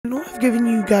know I've given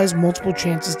you guys multiple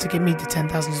chances to get me to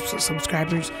 10,000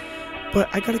 subscribers, but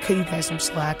I gotta cut you guys some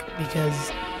slack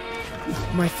because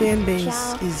my fan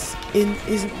base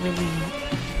isn't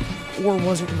really, or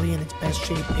wasn't really in its best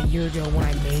shape a year ago when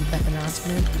I made that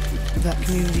announcement, that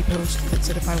community post that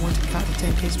said if I went to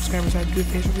 10k subscribers I'd do a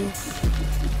face reveal.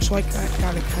 So I gotta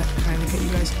kind of cut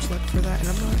you guys some slack for that, and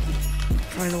I'm not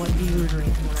trying to be rude or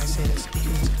anything when I say this,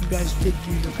 because you guys did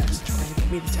do your best trying to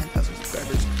get me to 10,000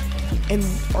 subscribers, and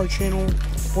our channel,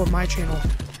 or my channel,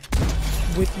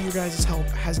 with your guys' help,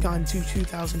 has gone to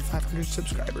 2,500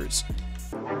 subscribers.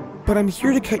 But I'm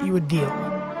here to cut you a deal.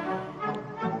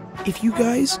 If you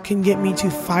guys can get me to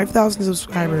 5,000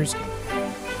 subscribers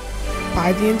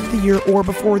by the end of the year or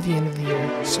before the end of the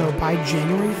year, so by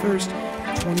January 1st,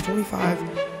 2025,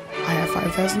 I have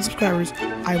 5,000 subscribers,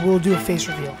 I will do a face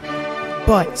reveal.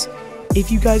 But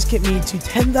if you guys get me to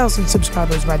 10,000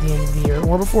 subscribers by the end of the year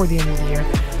or before the end of the year,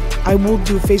 I will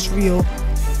do a face reveal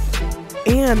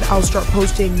and I'll start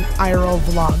posting IRL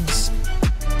vlogs.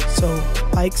 So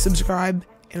like, subscribe,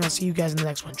 and I'll see you guys in the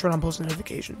next one. Turn on post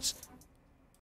notifications.